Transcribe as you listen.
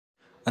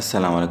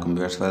अस्सलाम वालेकुम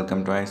viewers,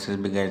 welcome to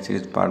ISSB guide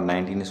series part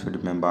 19। इस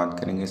वीडियो में बात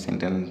करेंगे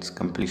सेंटेंस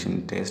कंप्लीशन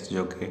टेस्ट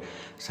जो कि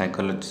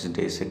psychologist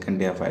day second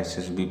day of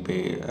ISSB पे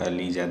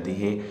ली जाती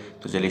है।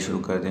 तो चलिए शुरू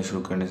करते हैं।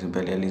 शुरू करने से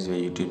पहले प्लीज़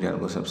यूट्यूब चैनल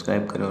को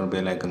सब्सक्राइब करें और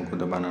बेल आइकन को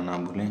दबाना ना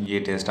भूलें। ये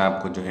टेस्ट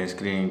आपको जो है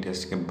स्क्रीनिंग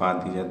टेस्ट के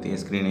बाद दी जाती है।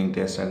 स्क्रीनिंग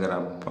टेस्ट अगर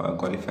आप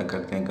क्वालिफाई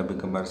करते हैं, कभी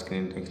कभार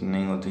स्क्रीनिंग टेस्ट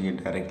नहीं होती, ये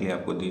डायरेक्टली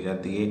आपको दी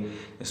जाती है।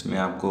 इसमें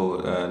आपको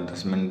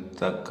 10 मिनट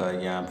तक का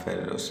या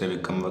फिर उससे भी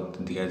कम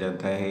वक्त दिया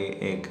जाता है।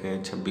 एक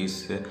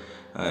 26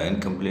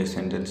 इनकम्प्लीट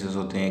सेंटेंसेस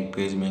होते हैं एक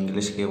पेज में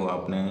इंग्लिश के, वो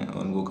आपने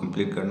उनको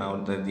कंप्लीट करना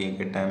होता है दिए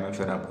गए टाइम में।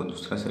 फिर आपको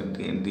दूसरा सेट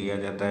दिया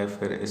जाता है।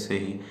 फिर ऐसे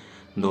ही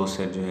 2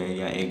 सेट जो है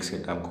या 1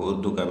 सेट आपको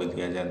उर्दू का भी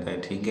दिया जाता है,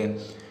 ठीक है।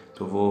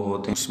 तो वो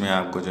होते हैं, उसमें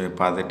आपको जो है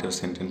पॉजिटिव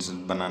सेंटेंसेस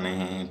बनाने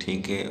हैं,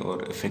 ठीक है,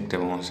 और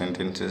इफ़ेक्टिव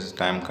सेंटेंसेस।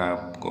 टाइम का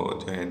आपको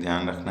जो है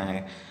ध्यान रखना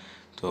है।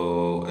 तो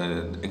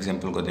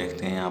एग्जाम्पल को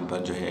देखते हैं। यहाँ पर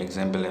जो है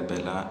एग्जाम्पल है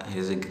पहला,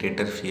 his A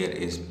greater fear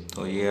is.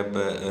 तो ये अब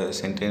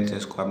सेंटेंस है,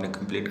 इसको आपने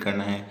कंप्लीट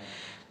करना है।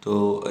 तो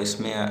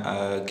इसमें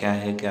क्या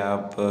है कि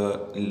आप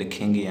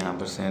लिखेंगे यहाँ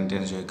पर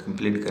सेंटेंस जो है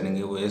कंप्लीट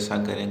करेंगे, वो ऐसा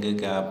करेंगे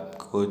कि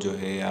आपको जो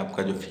है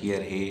आपका जो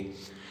फियर है,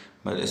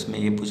 बस इसमें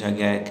ये पूछा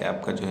गया है कि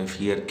आपका जो है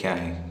फियर क्या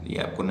है, ये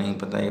आपको नहीं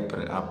पता है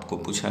पर आपको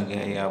पूछा गया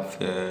है, आप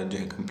जो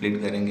है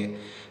कंप्लीट करेंगे।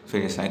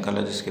 फिर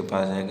साइकोलॉजिस्ट के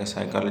पास जाएगा,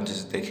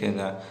 साइकोलॉजिस्ट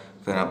देखेगा,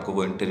 फिर आपको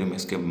वो इंटरव्यू में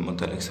इसके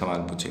मुतालिक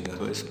सवाल पूछेगा।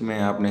 तो इसमें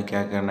आपने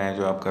क्या करना है,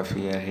 जो आपका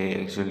फियर है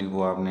एक्चुअली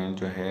वो आपने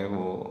जो है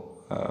वो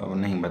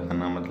नहीं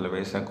बताना, मतलब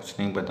ऐसा कुछ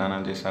नहीं बताना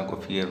जैसा आपको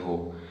फियर हो,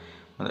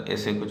 मतलब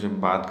ऐसे कुछ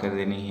बात कर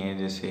देनी है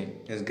जैसे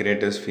his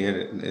greatest fear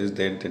is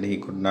that he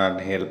could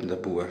not help the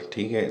poor,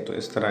 ठीक है। तो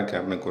इस तरह के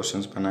आपने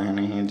क्वेश्चंस बनाए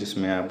नहीं हैं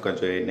जिसमें आपका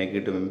जो है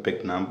नेगेटिव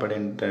इम्पैक्ट ना पड़े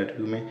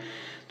इंटरव्यू में।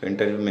 तो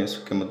इंटरव्यू में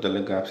इसके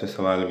मतलब आपसे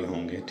सवाल भी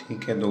होंगे,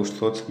 ठीक है। दोस्त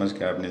सोच समझ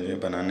के आपने जो है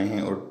बनाने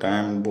हैं। और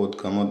टाइम बहुत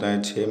कम होता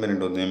है, 6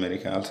 मिनट होते हैं मेरे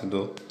ख्याल से।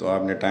 तो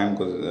आपने टाइम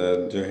को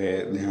जो है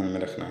ध्यान में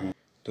रखना है।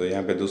 तो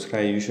यहाँ पे दूसरा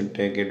है, you should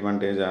take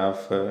advantage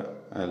of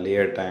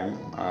layer time.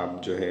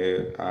 आप जो है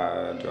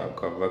जो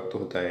आपका वक्त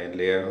होता है,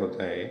 लेयर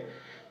होता है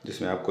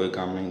जिसमें आप कोई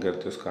काम नहीं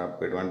करते, उसका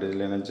आपको एडवांटेज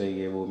लेना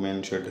चाहिए।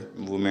 Women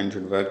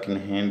should work in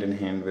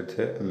hand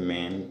with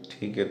man,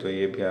 ठीक है। तो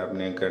ये भी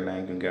आपने करना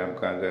है, क्योंकि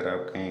आपका अगर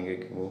आप कहेंगे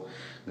कि वो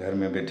घर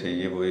में बैठे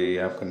ये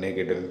आपका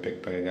नेगेटिव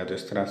इम्पैक्ट पड़ेगा। तो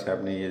इस तरह से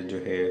आपने ये जो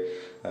है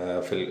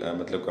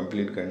मतलब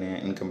कंप्लीट करने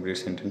हैं इनकम्प्लीट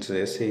सेंटेंसेस।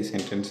 ऐसे ही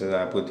सेंटेंसेस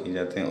आपको दिए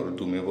जाते हैं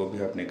उर्दू में, वो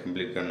भी आपने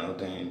कंप्लीट करना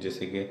होते हैं।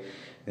 जैसे कि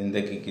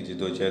ज़िंदगी की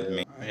जद्दोजहद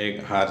में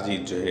एक हार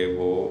जीत जो है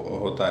वो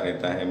होता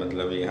रहता है,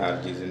 मतलब ये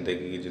हार जीत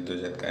ज़िंदगी की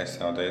जद्दोजहद का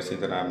हिस्सा होता है। इसी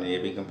तरह आपने ये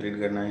भी कंप्लीट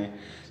करना है।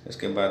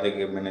 इसके बाद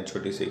एक मैंने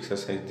छोटी सी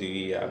एक्सरसाइज दी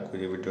हुई है आपको,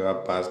 ये वीडियो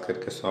आप पास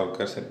करके सॉल्व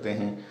कर सकते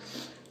हैं।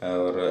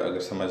 और अगर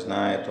समझ ना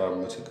आए तो आप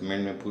मुझसे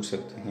कमेंट में पूछ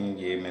सकते हैं।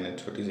 ये मैंने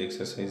छोटी सी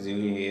एक्सरसाइज दी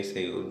हुई है। ऐसे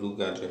ही उर्दू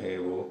का जो है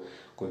वो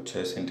कुछ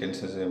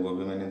सेंटेंसेस है वो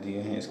भी मैंने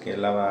दिए हैं। इसके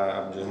अलावा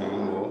आप जो है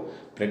वो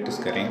प्रैक्टिस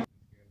करें।